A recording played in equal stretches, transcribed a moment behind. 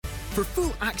For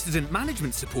full accident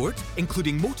management support,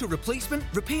 including motor replacement,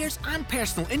 repairs and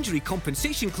personal injury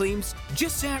compensation claims,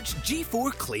 just search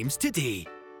G4 Claims today.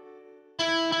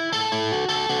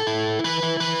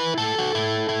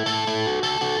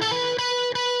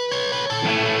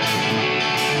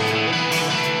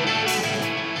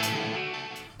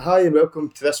 Hi and welcome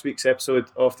to this week's episode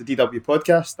of the DW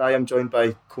podcast. I am joined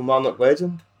by Kilmarnock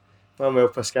legend, Manuel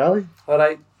Pascali.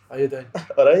 Alright, how you doing?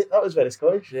 Alright, that was very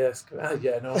Scottish. Yes,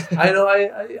 yeah, no. I know,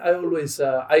 I always,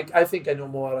 I think I know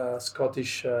more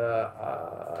Scottish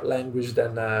language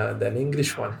than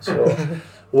English one. So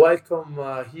welcome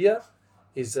here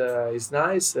is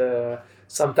nice.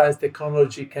 Sometimes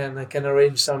technology can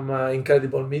arrange some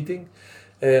incredible meeting.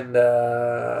 And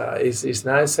it's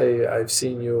nice. I've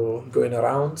seen you going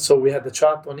around. So we had the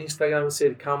chat on Instagram.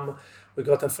 Said come. We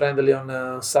got a friendly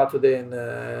on Saturday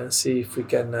and see if we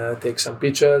can take some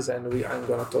pictures. And I'm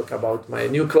gonna talk about my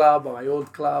new club, my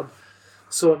old club.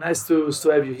 So nice to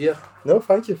have you here. No,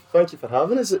 thank you for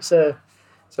having us. It's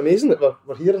amazing that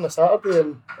we're here on a Saturday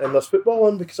and there's football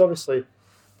on, because obviously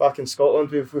back in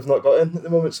Scotland we've not got in at the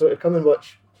moment. So to come and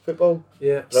watch football.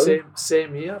 Yeah,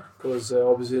 same here, because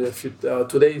obviously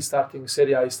today is starting,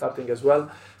 Serie A is starting as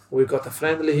well. We got a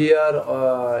friendly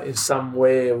here. In some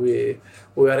way, we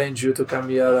arrange you to come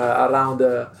here around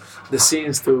the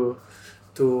scenes to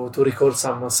record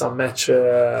some match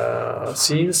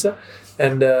scenes,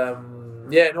 and I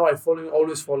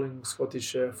always following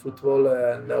Scottish football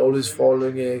and always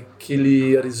following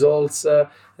Killie results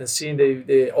and seeing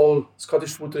they all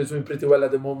Scottish football is doing pretty well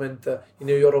at the moment in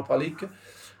the Europa League.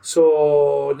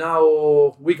 So now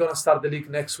we're gonna start the league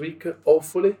next week,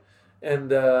 hopefully,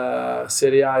 and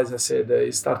Serie A, as I said,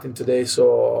 is starting today.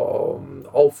 So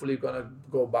hopefully gonna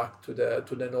go back to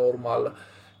the normal,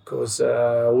 because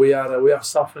we are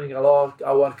suffering a lot.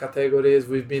 Our categories,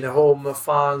 we've been home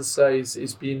fans.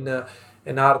 It's been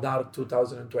an hard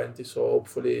 2020. So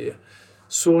hopefully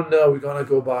soon we're gonna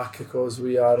go back, because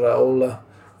we are all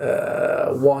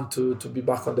want to be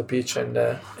back on the pitch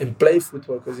and play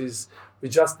football, because we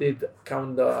just did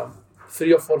count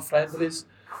 3 or 4 friendlies,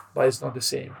 but it's not the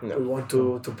same. No. We want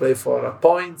to play for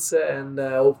points, and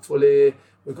hopefully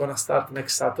we're gonna start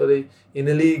next Saturday in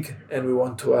a league, and we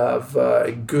want to have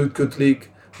a good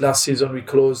league. Last season we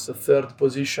closed the 3rd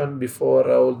position before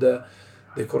all the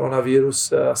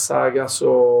coronavirus saga,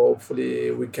 so hopefully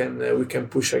we can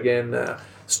push again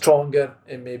stronger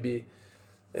and maybe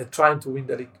trying to win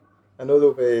the league. I know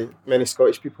there'll be many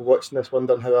Scottish people watching this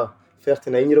wondering how a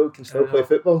 39-year-old can still play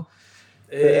football.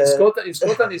 In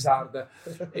Scotland is hard.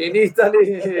 In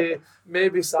Italy,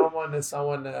 maybe someone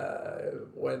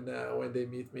when they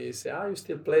meet me say, "You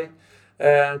still playing?"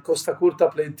 Costa Curta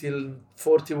played till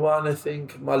 41, I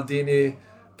think. Maldini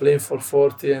playing for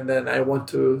 40, and then I'm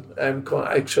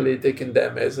actually taking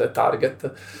them as a target.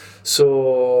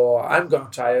 So I'm gonna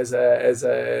try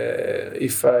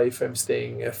if I'm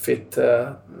staying fit,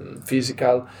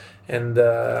 physical, and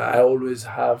I always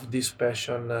have this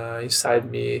passion inside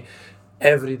me.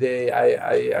 Every day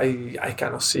I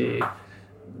cannot see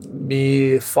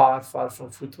me far from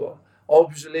football.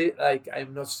 Obviously, like,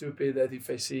 I'm not stupid that if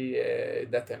I see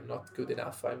that I'm not good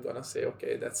enough, I'm gonna say,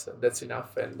 okay, that's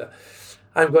enough, and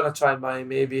I'm gonna try my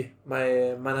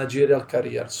managerial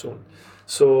career soon.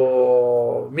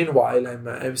 So meanwhile,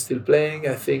 I'm still playing.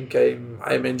 I think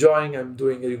I'm enjoying. I'm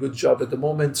doing a good job at the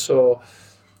moment. So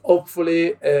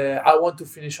hopefully, I want to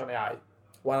finish on a high,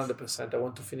 100%. I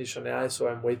want to finish on a high. So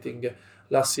I'm waiting.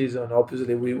 Last season,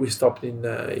 obviously, we stopped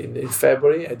in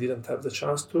February. I didn't have the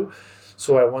chance to.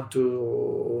 So I want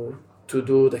to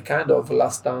do the kind of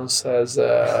last dance as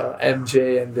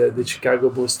MJ and the Chicago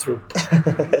Bulls troupe.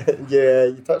 Yeah,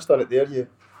 you touched on it there. You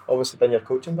obviously done your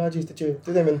coaching badges. Did you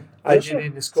do them in Ayrshire? I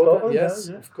did in Scotland, yes,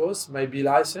 yeah. Of course. My B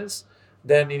license.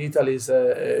 Then in Italy is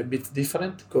a bit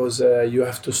different, because you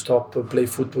have to stop play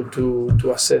football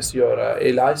to assess your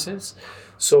A license.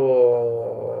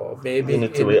 So maybe I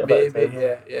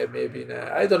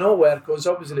don't know where, because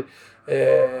obviously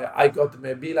I got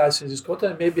my B license in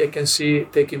Scotland. Maybe I can see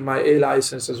taking my A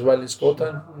license as well in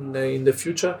Scotland in the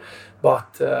future,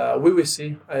 but we will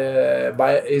see.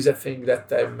 But it's a thing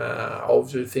that I'm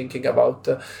obviously thinking about.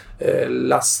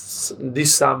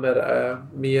 This summer,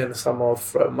 me and some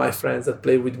of my friends that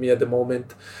play with me at the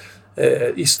moment,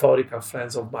 historical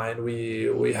friends of mine,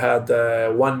 we had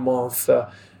 1 month.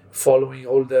 Following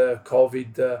all the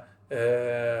COVID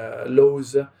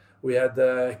laws, we had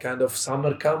a kind of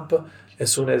summer camp.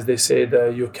 As soon as they said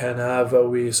you can have,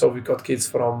 we got kids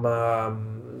from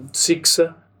 6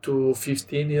 to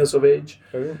 15 years of age,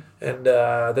 and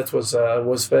that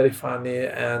was very funny.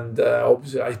 And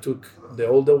obviously, I took the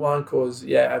older one, because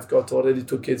I've got already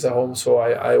 2 kids at home, so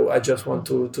I just want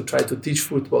to try to teach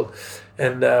football,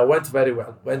 and went very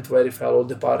well. All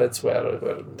the parents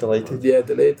were Delighted. Yeah,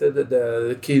 delighted.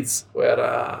 The kids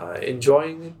were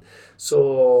enjoying it.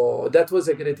 So that was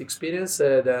a great experience,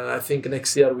 and I think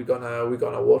next year we're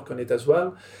gonna work on it as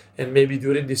well, and maybe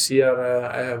during this year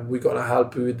we're gonna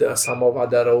help with some of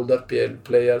other older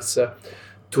players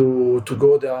to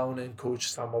go down and coach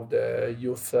some of the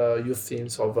youth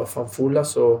teams of Fanfula.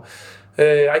 So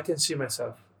I can see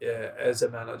myself as a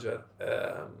manager.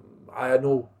 I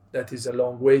know that is a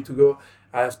long way to go.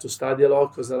 I have to study a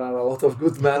lot because there are a lot of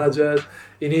good managers.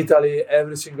 In Italy,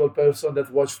 every single person that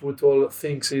watches football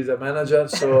thinks he's a manager.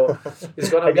 So it's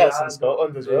going to be hard. In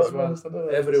Scotland as well.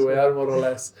 Everywhere, more or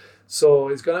less. So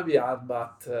it's going to be hard,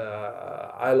 but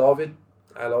I love it.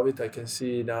 I can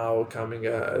see now coming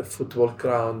a football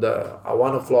ground at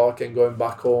 1 o'clock and going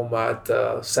back home at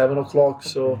 7 o'clock.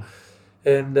 So,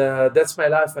 and that's my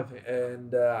life, I think.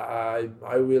 And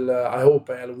I will. I hope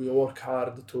I will work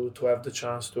hard to have the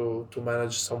chance to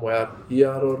manage somewhere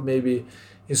here or maybe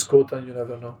in Scotland. You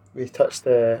never know. We touched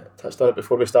on it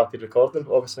before we started recording.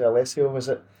 Obviously, Alessio was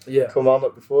at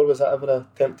Kilmarnock before. Was that ever a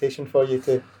temptation for you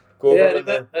to go over when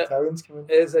the Italians came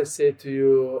in? As I said to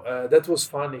you, that was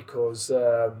funny because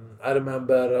I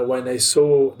remember when I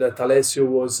saw that Alessio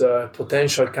was a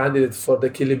potential candidate for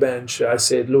the Killie bench. I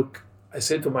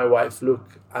said to my wife, look,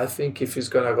 I think if he's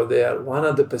gonna go there,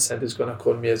 100% he's gonna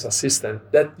call me as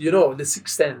assistant. That, the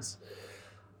sixth sense.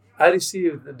 I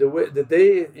received the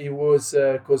day he was,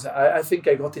 because I think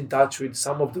I got in touch with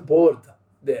some of the board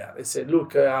there. I said,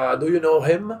 look, do you know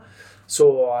him?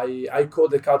 So I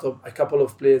called a couple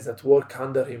of players that work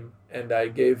under him, and I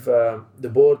gave the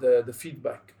board the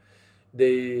feedback.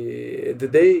 The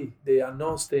day they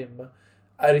announced him,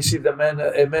 I received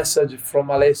a message from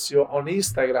Alessio on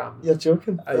Instagram. You're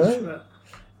joking?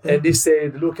 And he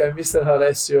said, look, I'm Mr.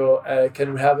 Alessio,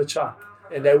 can we have a chat?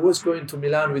 And I was going to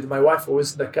Milan with my wife, who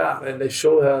was in the car, and I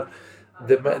showed her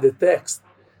the text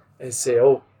and say,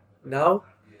 oh, now?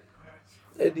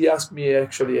 And he asked me,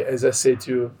 actually, as I said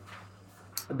to you,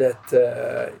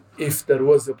 that if there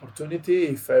was the opportunity,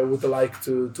 if I would like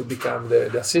to become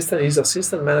the assistant. He's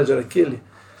assistant manager at Killie.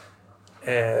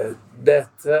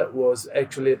 That was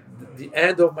actually the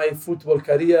end of my football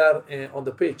career on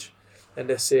the pitch. And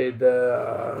I said,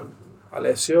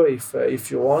 Alessio,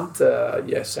 if you want,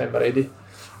 yes, I'm ready.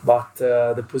 But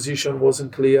the position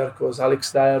wasn't clear because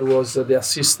Alex Dyer was the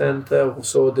assistant,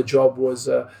 so the job was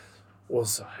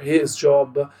his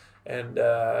job. And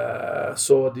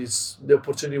so the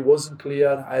opportunity wasn't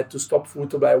clear. I had to stop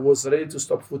football, but I was ready to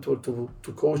stop football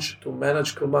to coach, to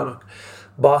manage Kilmarnock.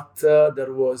 But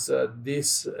there was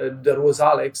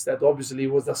Alex that obviously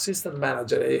was the assistant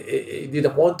manager. He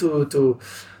didn't want to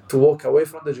walk away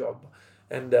from the job.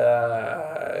 And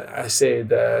I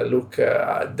said, look,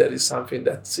 there is something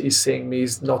that he's saying me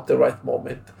is not the right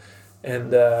moment.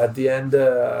 And at the end,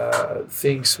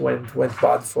 things went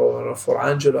bad for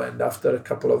Angelo, and after a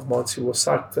couple of months he was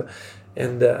sacked.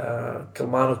 And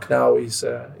Kilmarnock now is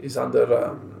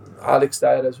under Alex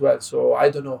Dyer as well. So I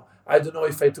don't know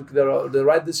if I took the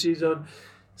right decision.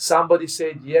 Somebody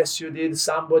said yes, you did.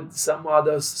 Some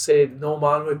others said no,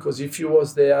 Manuel, because if you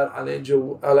was there,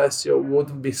 Alessio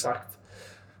wouldn't be sacked.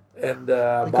 And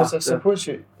because I suppose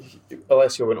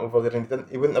Alessio went over there and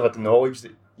he wouldn't have had the knowledge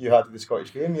that you had of the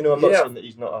Scottish game. I'm not saying that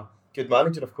he's not a good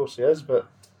manager, of course he is, but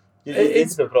he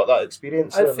could have brought that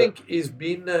experience. I think he's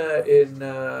been in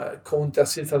Conte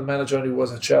assistant manager when he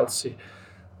was at Chelsea,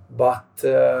 but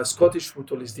Scottish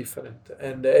football is different.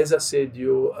 And as I said,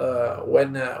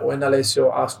 when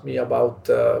Alessio asked me about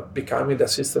becoming the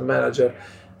assistant manager,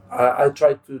 I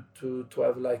tried to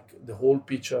have like the whole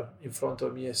picture in front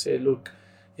of me and say, look,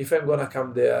 if I'm gonna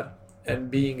come there and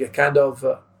being a kind of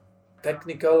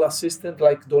technical assistant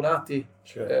like Donati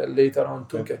later on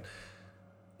took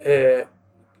it,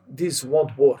 this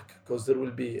won't work because there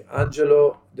will be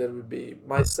Angelo, there will be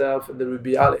myself, and there will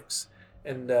be Alex,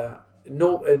 and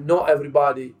not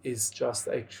everybody is just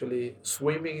actually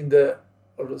swimming in the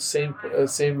same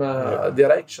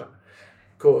direction.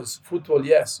 Because football,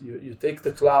 yes, you take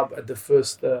the club at the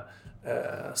first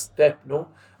step,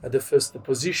 at the first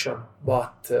position,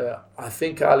 but I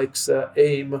think Alex's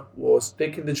aim was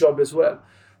taking the job as well.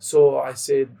 So I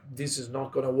said, this is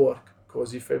not going to work,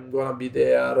 because if I'm going to be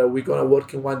there, we're going to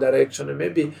work in one direction, and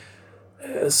maybe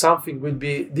something will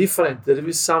be different. There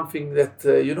is something that,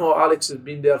 Alex has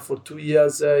been there for 2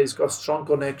 years, he's got strong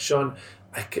connection,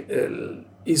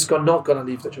 he's not going to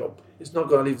leave the job. He's not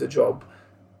going to leave the job.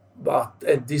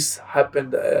 And this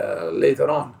happened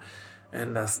later on.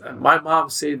 And my mom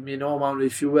said to me, no, Mom,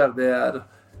 if you were there,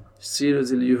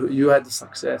 seriously, you had the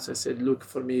success. I said, look,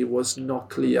 for me, it was not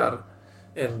clear,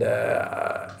 and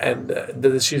the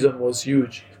decision was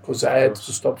huge because I had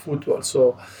to stop football.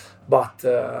 So, but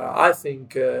I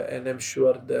think, and I'm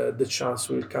sure the chance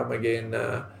will come again.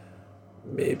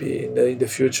 Maybe in the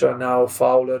future. Now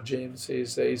Fowler James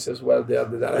is as well. They are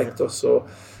the director, so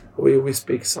we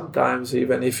speak sometimes.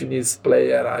 Even if he needs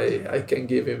player, I can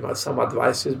give him some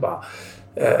advices. But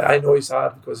I know it's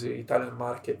hard because the Italian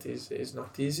market is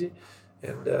not easy.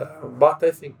 And but I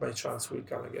think my chance will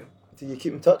come again. Do you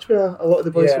keep in touch with a lot of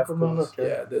the boys Yeah, from Kilmarnock?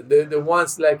 Yeah, the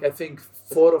ones like I think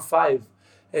 4 or 5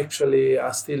 actually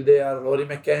are still there. Rory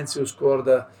McKenzie, who scored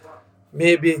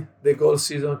maybe the goal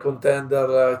season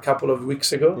contender a couple of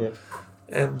weeks ago,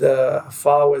 and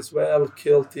Fau as well,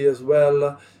 Kiltie as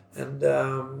well, and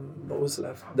what was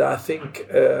left? I think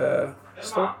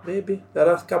maybe there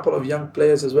are a couple of young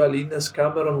players as well. Ines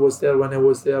Cameron was there when I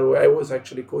was there. I was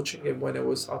actually coaching him when I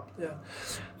was up there.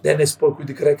 Then I spoke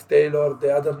with Greg Taylor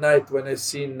the other night when I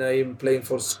seen him playing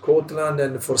for Scotland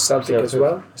and for Celtic as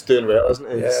well. He's doing well,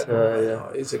 isn't he? No,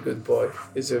 he's a good boy.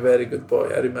 He's a very good boy.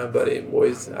 I remember him.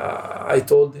 I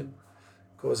told him,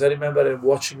 because I remember him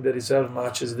watching the reserve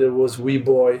matches. There was wee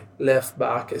boy left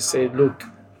back. I said, look,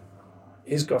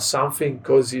 he's got something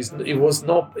because he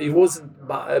wasn't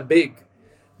big,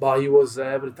 but he was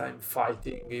every time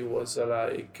fighting. He was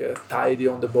tidy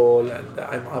on the ball, and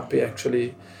I'm happy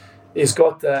actually. He's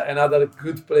got another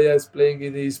good players playing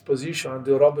in his position.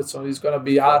 Andrew Robertson is going to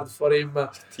be hard for him for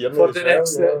the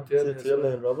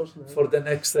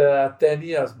next 10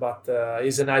 years. But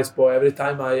he's a nice boy. Every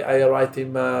time I write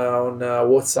him on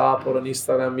WhatsApp or on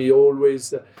Instagram, he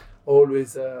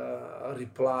always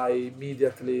reply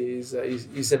immediately.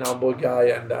 He's an humble guy,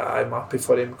 and I'm happy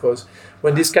for him because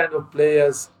when these kind of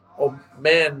players or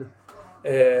men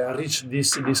reach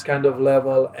this kind of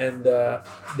level and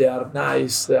they are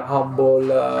nice, humble,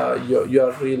 you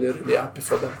are really, really happy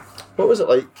for them. What was it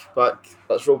like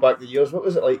let's roll back the years, what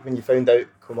was it like when you found out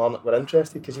Kilmarnock were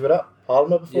interested? Because you were at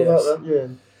Parma before that, weren't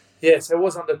you? Yes, I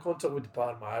was under contract with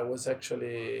Parma. I was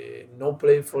actually not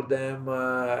playing for them.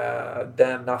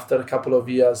 Then after a couple of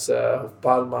years,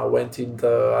 Parma went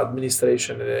into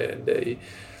administration and they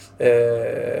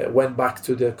went back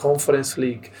to the Conference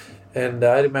League. And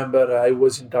I remember I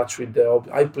was in touch with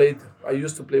I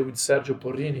used to play with Sergio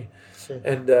Porrini,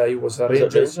 and he was a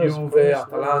Rangers, Juve,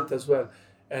 Atalanta as well.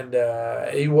 And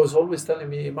he was always telling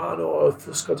me, Mano,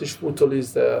 Scottish football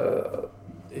is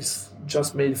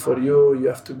just made for you. You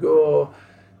have to go.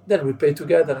 Then we played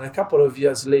together, and a couple of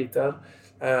years later,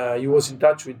 he was in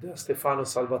touch with Stefano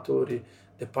Salvatori.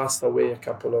 They passed away a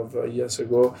couple of years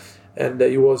ago, and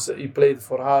he played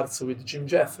for Hearts with Jim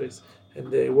Jeffries.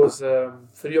 And it was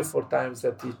 3 or 4 times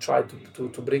that he tried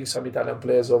to bring some Italian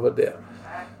players over there.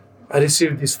 I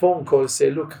received this phone call,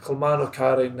 say, look, Kilmarnock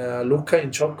are in Lucca,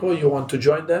 in Ciocco, you want to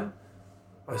join them?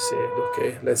 I said,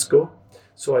 okay, let's go.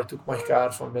 So I took my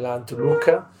car from Milan to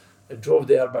Lucca. I drove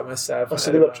there by myself. Oh,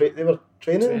 so they were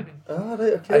training? Ah,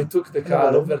 right, okay. I took the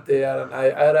car over there and I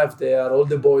arrived there. All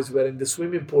the boys were in the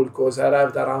swimming pool because I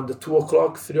arrived around 2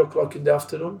 o'clock, 3 o'clock in the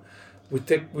afternoon. We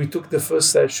took the first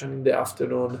session in the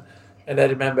afternoon. And I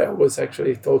remember I was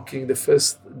actually talking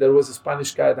there was a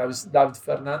Spanish guy, that was David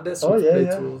Fernandez, who played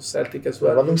to Celtic as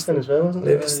well. Livingston as well, wasn't it?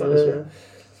 Livingston as well.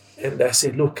 And I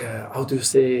said, look, how do you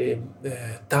say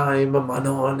time,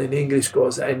 Manon in English?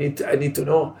 Because I need to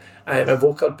know. I'm a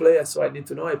vocal player, so I need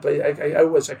to know. I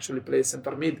was actually playing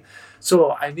centre mid.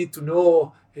 So I need to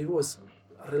know. He was,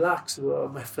 relax,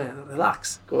 my friend,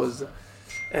 relax.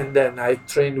 And then I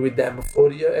trained with them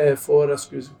for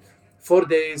 4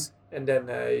 days. And then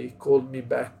they called me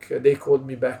back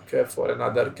for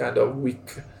another kind of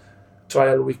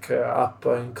trial week up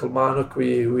in Kilmarnock.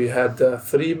 We had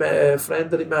 3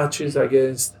 friendly matches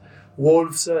against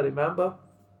Wolves, remember?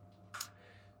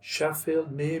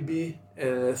 Sheffield maybe,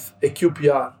 and a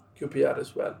QPR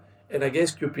as well. And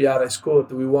against QPR I scored.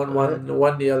 We won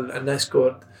 1-0 and I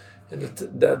scored. And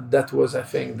that was, I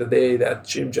think, the day that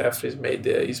Jim Jeffries made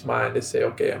his mind. They say,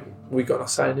 okay, we're going to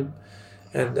sign him.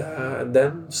 And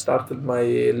then started my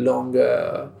long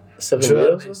 7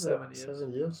 journey. years.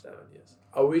 7 years.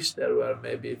 I wish there were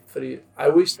maybe 3. I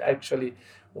wish actually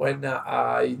when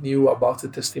I knew about the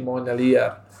testimonial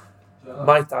year,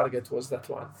 my target was that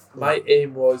one. My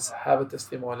aim was have a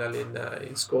testimonial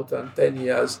in Scotland, 10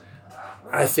 years.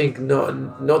 I think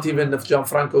not even if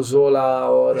Gianfranco Zola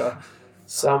or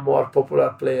some more popular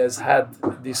players had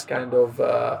this kind of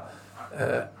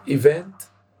event.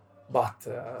 But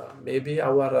maybe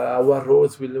our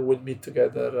roads will meet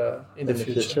together in the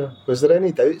future. Was there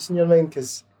any doubts in your mind?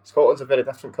 Because Scotland's a very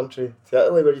different country to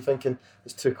Italy. Were you thinking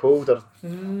it's too cold, or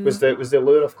was the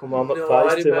lure of Kilmarnock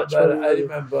prize too much? I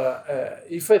remember.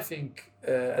 If I think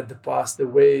at the past, the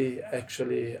way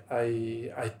actually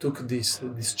I took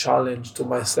this challenge to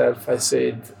myself, I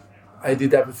said I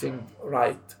did everything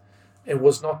right. It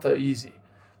was not easy,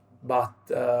 but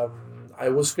I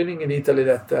was feeling in Italy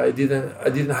that I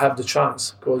didn't have the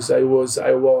chance, because I was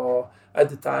at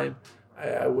the time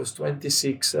I was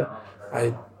 26.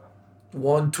 I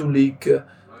won 2 leagues.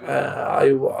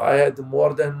 I had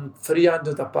more than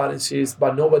 300 appearances,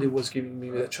 but nobody was giving me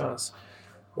the chance.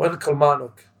 When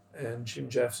Kilmarnock and Jim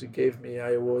Jeffrey gave me,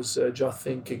 I was just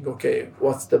thinking, okay,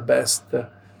 what's the best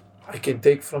I can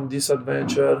take from this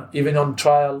adventure? Even on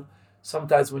trial,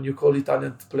 sometimes when you call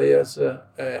Italian players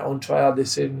on trial, they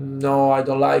say, no, I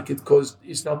don't like it because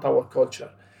it's not our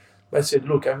culture. But I said,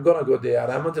 look, I'm going to go there.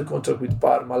 I'm under contract with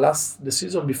Parma. The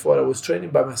season before, I was training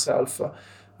by myself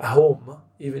at home,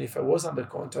 even if I was under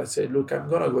contract. I said, look, I'm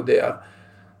going to go there,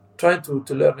 trying to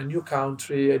learn a new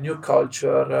country, a new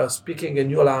culture, speaking a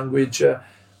new language.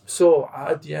 So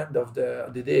at the end of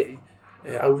the day,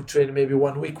 I would train maybe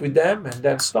 1 week with them and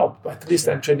then stop. But at least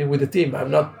I'm training with the team. I'm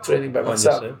not training by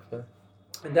myself.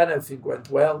 And then everything went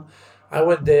well. I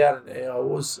went there and I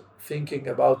was thinking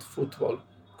about football.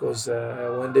 Because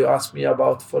when they asked me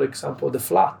about, for example, the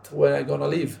flat, where I'm going to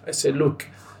live, I said, look,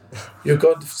 you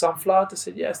got some flat? I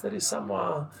said, yes, there is some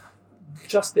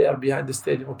just there behind the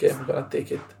stadium. Okay, I'm going to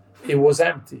take it. It was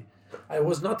empty. I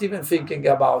was not even thinking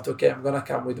about, okay, I'm going to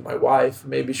come with my wife.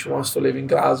 Maybe she wants to live in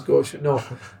Glasgow. No,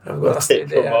 I'm going to stay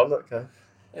there.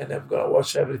 And I'm going to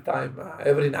watch every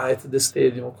night at the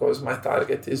stadium, because my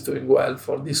target is doing well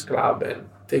for this club and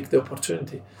take the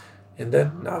opportunity. And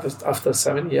then after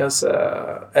 7 years,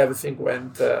 everything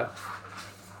went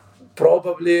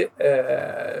probably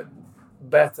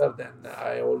better than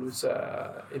I always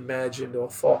imagined or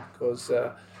thought, because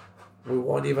we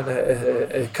won even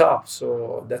a cup.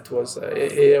 So that was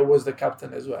I was the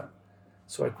captain as well.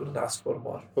 So I couldn't ask for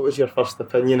more. What was your first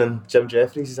opinion on Jim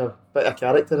Jeffries? He's a bit of a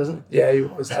character, isn't he? Yeah, he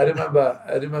was. I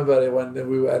remember when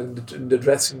we were in the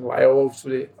dressing room. I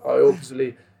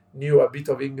obviously knew a bit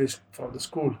of English from the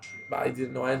school, but I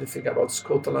didn't know anything about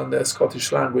Scotland, the Scottish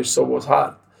language, so it was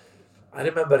hard. I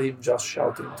remember him just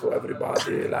shouting to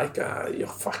everybody, like, you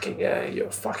fucking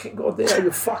go there,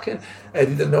 you fucking... I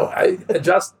didn't know. I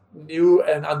just knew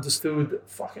and understood,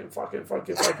 fucking.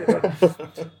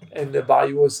 And but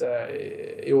he was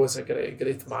a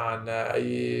great man.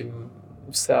 He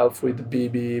himself with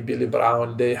Billy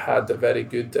Brown, they had a very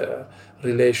good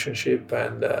relationship,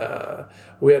 and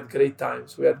we had great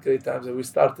times. And we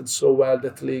started so well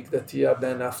that league that year.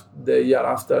 Then the year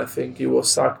after, I think he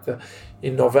was sacked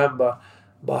in November.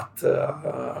 But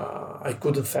I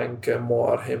couldn't thank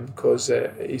more him, because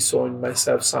he saw in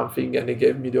myself something and he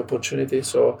gave me the opportunity.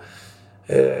 So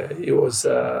it was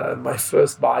my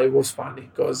first, but it was funny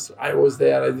because I was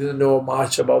there. I didn't know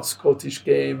much about Scottish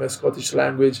game, Scottish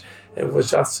language. It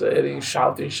was just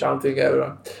shouting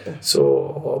everyone.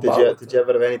 So did you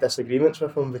ever have any disagreements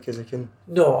with him because he can?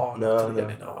 No.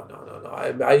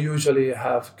 I usually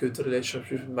have good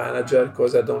relationship with manager,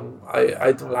 because I don't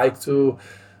like to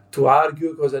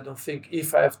argue, because I don't think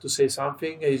if I have to say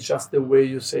something, it's just the way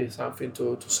you say something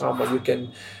to someone.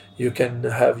 You can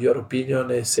have your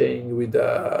opinion saying with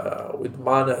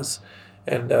manners,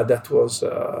 and that was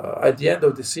at the end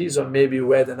of the season. Maybe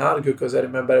we had an argue, because I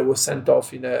remember I was sent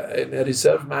off in a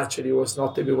reserve match, and he was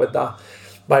not happy with that.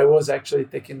 But I was actually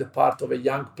taking the part of a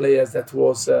young player that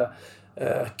was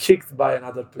kicked by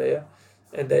another player,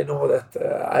 and I know that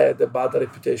I had a bad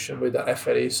reputation with the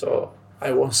referee, so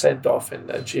I was sent off,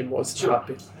 and Jim was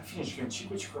happy.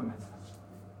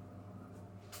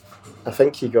 I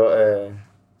think you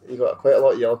got quite a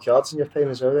lot of yellow cards in your time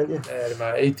as well, didn't you?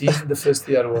 Yeah, 18. The first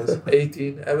year was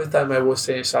 18. Every time I was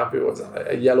saying something, it was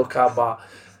a yellow card. But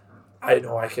I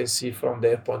know I can see from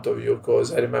their point of view,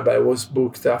 because I remember I was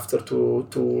booked after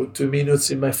two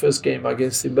minutes in my first game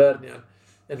against Hibernian,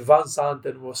 and Van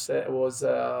Zanten was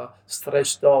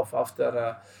stretched off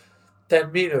after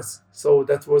 10 minutes. So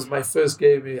that was my first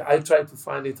game. I tried to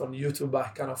find it on YouTube, but I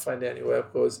cannot find it anywhere,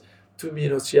 because 2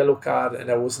 minutes yellow card, and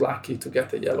I was lucky to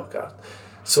get a yellow card.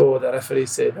 So the referee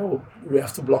said, "No, we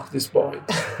have to block this boy."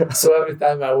 So every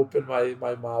time I opened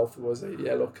my mouth, it was a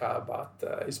yellow card, but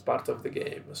it's part of the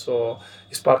game. So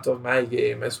it's part of my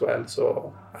game as well.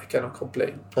 So I cannot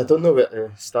complain. I don't know where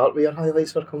to start with your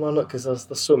highlights for Kilmarnock, because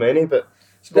there's so many, but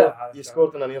you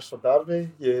scored in an Ayrshire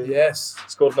derby. Yes.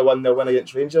 Scored in a 1-0 win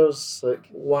against Rangers.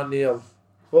 1-0.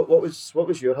 What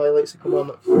was your highlights of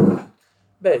Kilmarnock?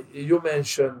 But you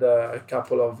mentioned a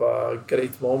couple of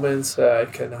great moments. I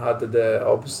can add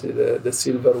obviously the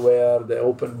silverware, the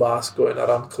open bus going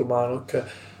around Kilmarnock,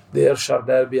 the Ayrshire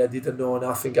derby. I didn't know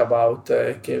nothing about.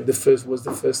 Was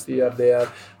the first year there.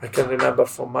 I can remember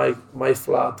from my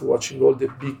flat watching all the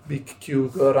big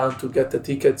queue go around to get the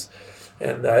tickets.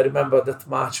 And I remember that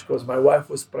match because my wife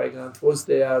was pregnant, was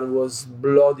there, was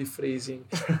bloody freezing,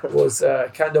 was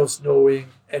kind of snowing,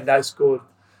 and I scored.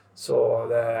 So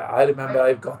I remember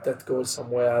I got that goal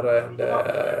somewhere, and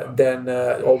then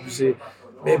obviously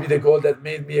maybe the goal that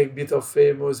made me a bit of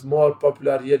famous, more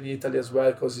popular here in Italy as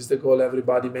well, because it's the goal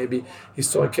everybody maybe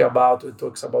is talking about. It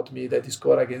talks about me that he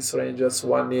scored against Rangers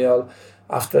 1-0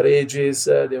 after ages.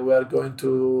 They were going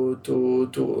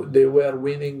they were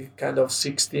winning kind of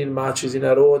 16 matches in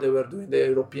a row. They were doing the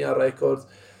European record.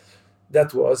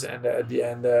 That was, and at the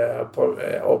end,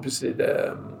 obviously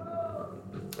the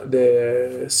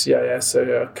CIS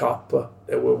Cup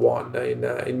that we won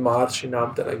in March in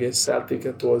Hampton against Celtic.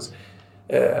 It was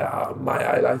my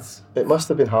highlights. It must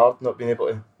have been hard not being able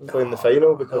to play in the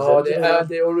final because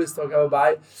they always talk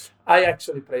about. I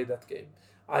actually played that game.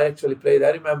 I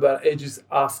remember ages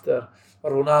after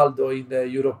Ronaldo in the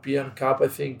European Cup. I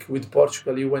think with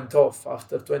Portugal he went off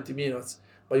after 20 minutes.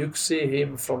 But you could see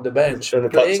him from the bench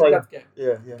playing that game.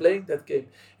 Yeah. Playing that game.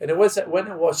 And it was when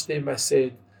I watched him,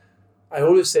 I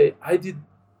always say I did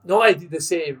the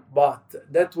same, but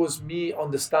that was me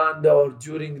on the stand or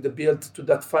during the build to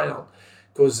that final,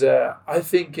 because I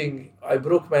thinking I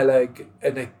broke my leg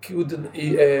and I couldn't.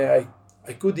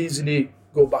 I could easily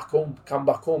come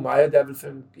back home. I had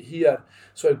everything here,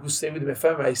 so I could stay with my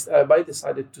family. I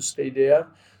decided to stay there,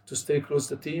 to stay close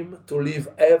to the team, to live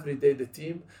every day the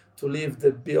team, to live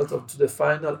the build up to the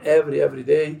final every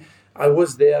day. I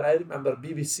was there. I remember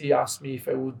BBC asked me if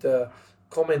I would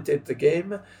commentate the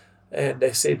game, and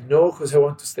I said no because I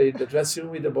want to stay in the dressing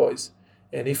room with the boys.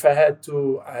 And if I had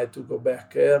to go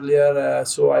back earlier.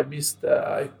 So I had missed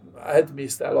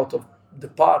a lot of the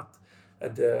part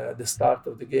at the start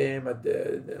of the game,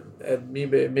 and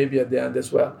maybe at the end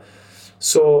as well.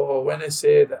 So when I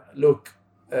said, look,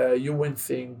 you win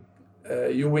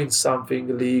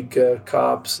something, league,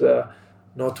 cups,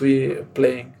 not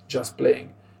just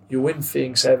playing. You win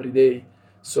things every day.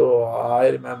 So I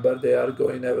remember they are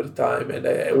going every time,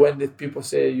 and when the people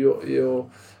say you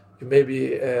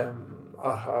maybe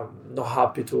are not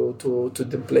happy to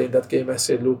play that game, I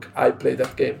say, look, I played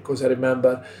that game because I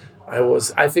remember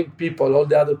I think all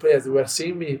the other players, they were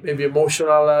seeing me maybe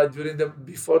emotional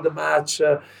before the match,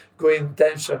 going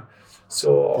tension.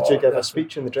 So did you give a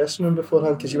speech in the dressing room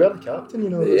beforehand? Because you were the captain,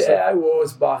 Yeah, I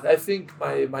was, but I think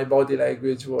my body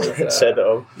language was said it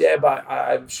all. Yeah, but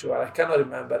I'm sure I cannot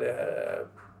remember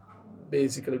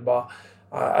basically, but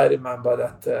I remember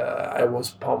that I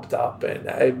was pumped up, and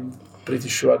I'm pretty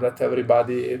sure that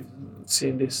everybody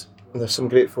seen this. And there's some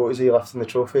great photos of you lifting the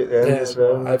trophy at the end as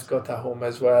well. I've got at home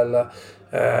as well.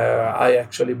 I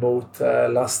actually bought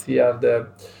last year the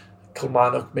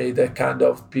Kilmarnock made a kind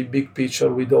of big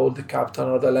picture with all the captain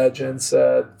or the legends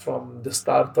from the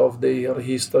start of their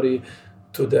history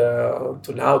to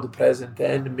now the present,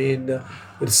 and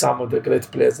with some of the great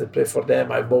players that play for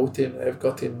them. I bought him. I've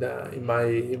got in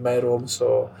my room.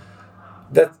 So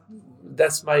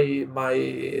that's my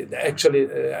actually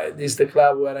this is the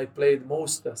club where I played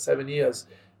most 7 years.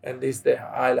 And this is the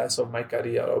highlights of my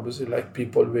career. Obviously, like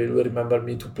people will remember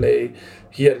me to play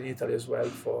here in Italy as well,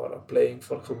 for playing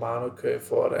for Kilmarnock,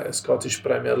 for a Scottish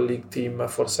Premier League team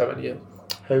for 7 years.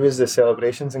 How was the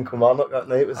celebrations in Kilmarnock that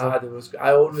night?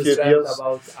 I always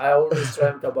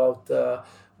dreamt about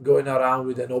going around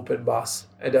with an open bus,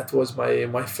 and that was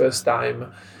my first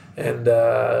time, and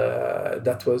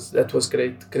that was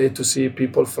great to see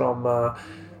people from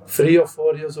 3 or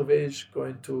 4 years of age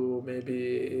going to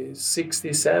maybe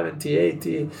 60, 70,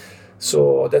 80.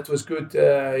 So that was good,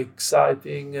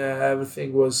 exciting.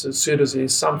 Everything was seriously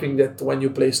something that when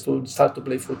you start to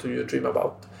play football, you dream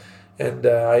about. And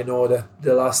I know that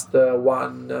the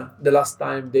last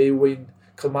time they win,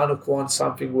 Kilmarnock won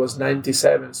something was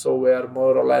 97. So we are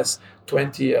more or less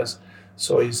 20 years.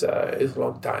 So it's a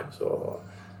long time. So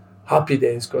happy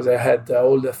days, because I had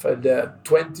all the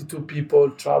 22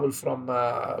 people travel from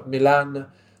Milan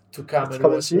to come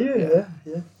and see you.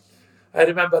 Yeah. I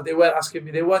remember they were asking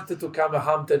me, they wanted to come to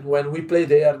Hampton when we played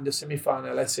there in the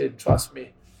semi-final. I said, trust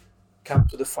me, come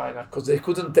to the final, because they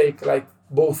couldn't take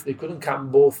they couldn't come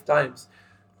both times.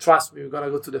 Trust me, we're going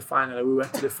to go to the final. And we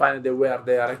went to the final. They were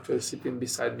there actually sitting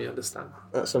beside me on the stand.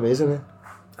 That's amazing, eh?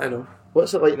 I know.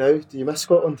 What's it like now? Do you miss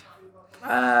Scotland?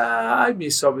 I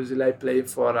miss, obviously, playing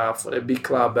for a big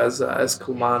club as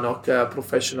Kilmarnock,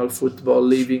 professional football,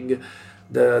 living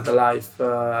the life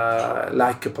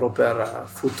like a proper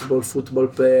football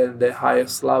player in the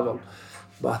highest level.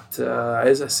 But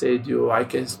as I said, I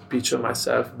can picture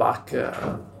myself back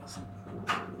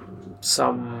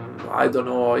I don't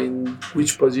know in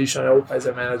which position. I hope as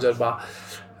a manager, but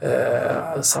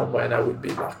somewhere I will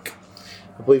be back.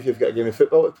 I believe you've got a game of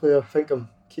football to play. I think I'm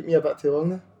keeping you a bit too long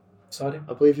now. Sorry?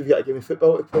 I believe you've got a game of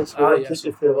football to play, so I won't keep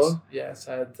you too long. Yes,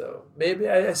 I had, maybe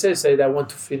I said I want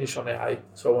to finish on a high,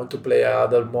 so I want to play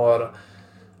other more.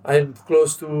 I'm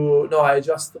close to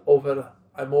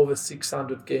I'm over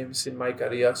 600 games in my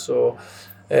career, so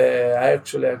I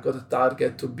got a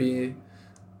target to be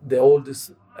the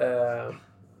oldest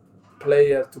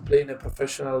player to play in a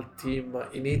professional team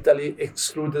in Italy,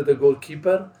 excluded the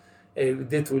goalkeeper.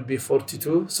 That will be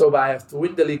 42, so I have to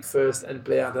win the league first and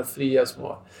play another 3 years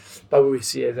more. But we will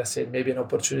see, as I said, maybe an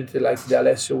opportunity like the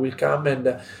Alessio will come,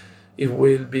 and it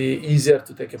will be easier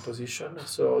to take a position,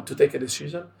 so to take a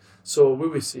decision. So we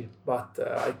will see, but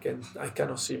I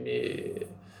cannot see me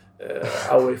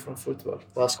away from football.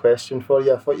 Last question for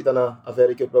you. I thought you'd done a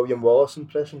very good William Wallace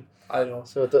impression. I know.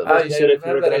 So I wasn't sure if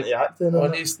you were getting into acting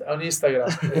on Instagram.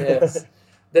 Yes.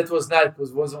 That was nice. It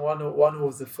was one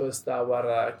of the first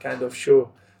our kind of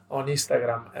show on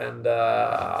Instagram, and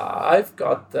I've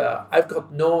got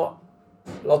no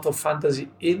lot of fantasy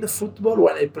in football.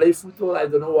 When I play football, I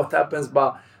don't know what happens,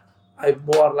 but I'm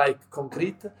more like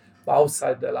concrete. But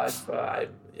outside the life,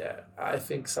 I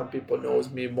think some people knows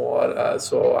me more,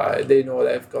 so they know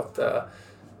that I've got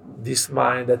this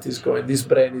mind that is going, this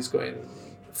brain is going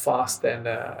fast, and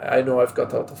I know I've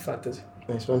got a lot of fantasy.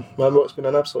 Nice one. Mamo, it's been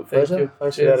an absolute pleasure.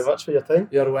 Thanks very much for your time.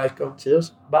 You're welcome.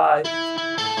 Cheers. Bye.